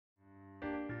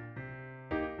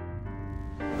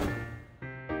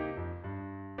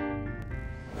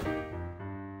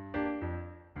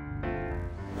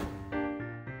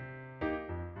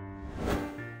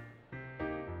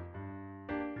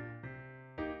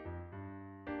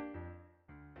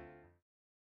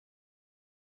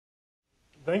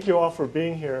Thank you all for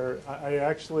being here. I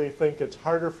actually think it's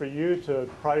harder for you to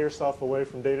pry yourself away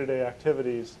from day-to-day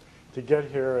activities to get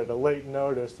here at a late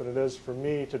notice than it is for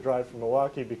me to drive from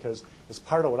Milwaukee, because it's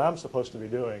part of what I'm supposed to be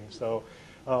doing. So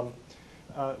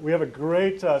we have a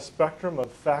great spectrum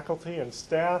of faculty and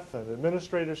staff and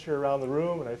administrators here around the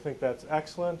room, and I think that's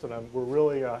excellent. And we're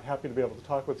really happy to be able to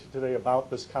talk with you today about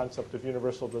this concept of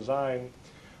universal design.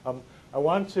 I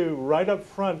want to, right up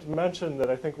front, mention that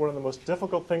I think one of the most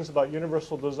difficult things about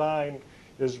universal design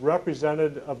is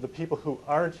represented of the people who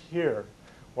aren't here.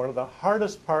 One of the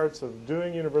hardest parts of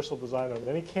doing universal design on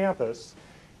any campus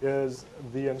is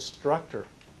the instructor.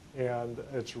 And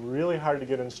it's really hard to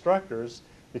get instructors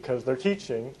because they're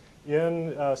teaching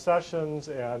in sessions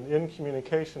and in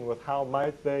communication with how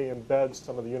might they embed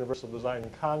some of the universal design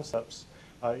concepts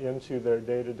into their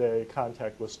day-to-day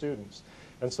contact with students.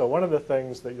 And so one of the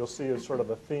things that you'll see as sort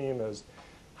of a theme is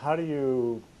how do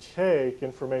you take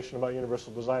information about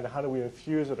universal design and how do we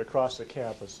infuse it across the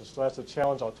campus? So that's a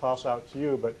challenge I'll toss out to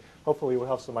you, but hopefully we'll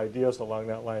have some ideas along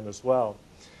that line as well.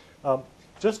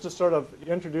 Just to sort of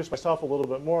introduce myself a little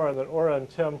bit more, and then Ora and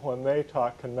Tim, when they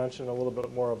talk, can mention a little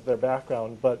bit more of their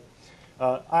background. But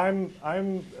I'm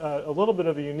a little bit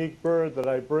of a unique bird that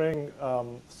I bring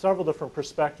several different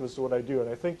perspectives to what I do, and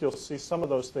I think you'll see some of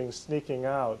those things sneaking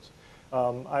out.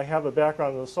 I have a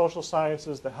background in the social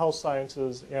sciences, the health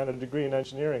sciences, and a degree in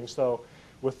engineering. So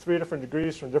with 3 different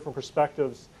degrees from different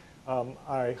perspectives,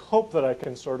 I hope that I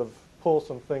can sort of pull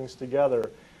some things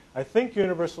together. I think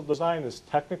universal design is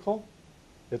technical,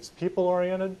 it's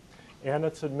people-oriented, and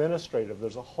it's administrative.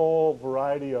 There's a whole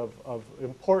variety of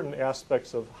important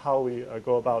aspects of how we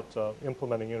go about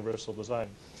implementing universal design.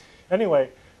 Anyway,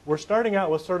 we're starting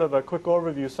out with sort of a quick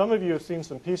overview. Some of you have seen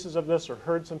some pieces of this or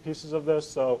heard some pieces of this,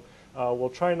 so we'll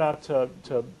try not to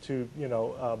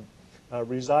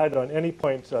reside on any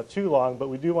point too long, but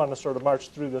we do want to sort of march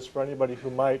through this for anybody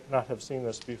who might not have seen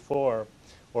this before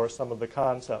or some of the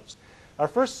concepts. Our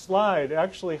first slide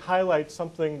actually highlights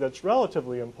something that's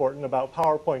relatively important about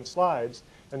PowerPoint slides.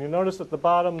 And you notice at the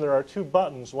bottom there are 2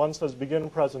 buttons. One says Begin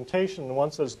Presentation and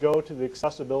one says Go to the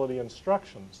Accessibility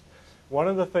Instructions. One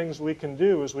of the things we can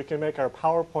do is we can make our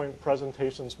PowerPoint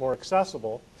presentations more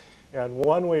accessible. And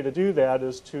one way to do that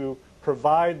is to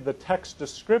provide the text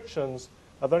descriptions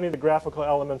of any of the graphical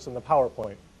elements in the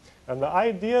PowerPoint. And the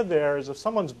idea there is if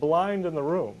someone's blind in the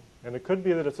room, and it could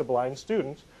be that it's a blind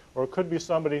student, or it could be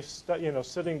somebody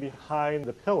sitting behind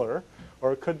the pillar,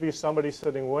 or it could be somebody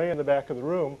sitting way in the back of the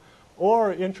room,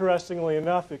 or interestingly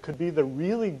enough, it could be the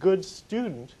really good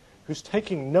student who's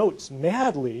taking notes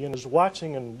madly and is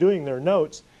watching and doing their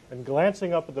notes and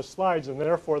glancing up at the slides, and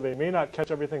therefore they may not catch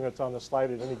everything that's on the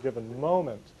slide at any given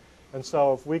moment. And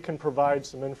so if we can provide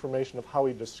some information of how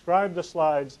we describe the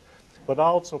slides, but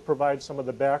also provide some of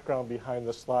the background behind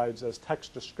the slides as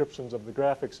text descriptions of the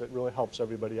graphics, it really helps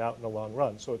everybody out in the long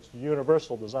run. So it's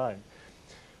universal design.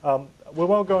 We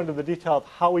won't go into the detail of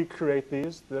how we create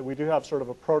these. That we do have sort of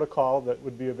a protocol that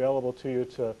would be available to you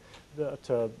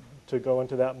to go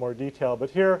into that more detail. But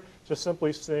here, just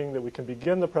simply seeing that we can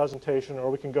begin the presentation,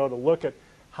 or we can go to look at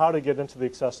how to get into the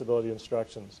accessibility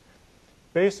instructions.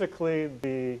 Basically,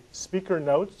 the speaker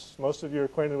notes, most of you are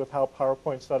acquainted with how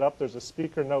PowerPoint's set up. There's a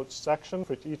speaker notes section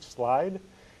for each slide,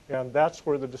 and that's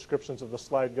where the descriptions of the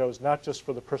slide goes, not just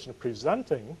for the person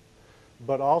presenting,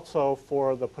 but also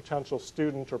for the potential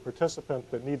student or participant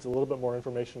that needs a little bit more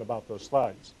information about those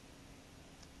slides.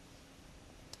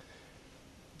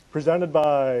 Presented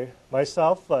by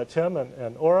myself, Tim,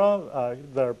 and Ora.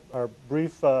 Our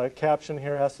brief caption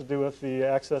here has to do with the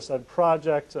Access Ed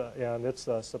project and its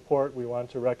support. We want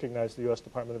to recognize the U.S.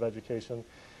 Department of Education.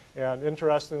 And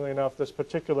interestingly enough, this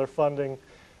particular funding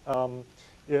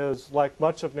is like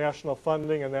much of national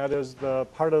funding, and that is the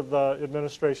part of the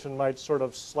administration might sort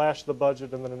of slash the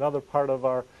budget, and then another part of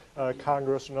our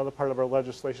Congress, another part of our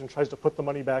legislation tries to put the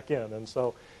money back in. And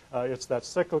so it's that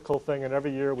cyclical thing, and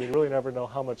every year we really never know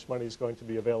how much money is going to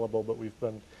be available, but we've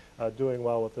been doing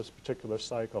well with this particular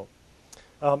cycle.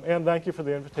 And thank you for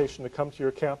the invitation to come to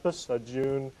your campus.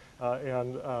 June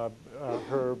and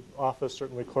her office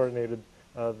certainly coordinated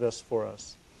this for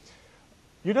us.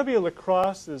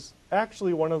 UW-La-Crosse is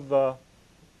actually one of the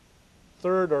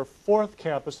 3rd or 4th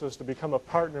campuses to become a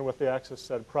partner with the Access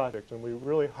Ed project, and we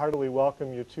really heartily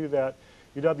welcome you to that.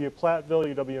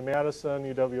 UW-Platteville, UW-Madison,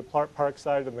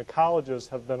 UW-Parkside, and the colleges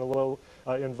have been a little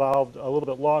involved a little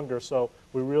bit longer, so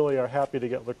we really are happy to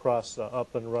get La Crosse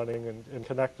up and running and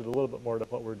connected a little bit more to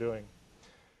what we're doing.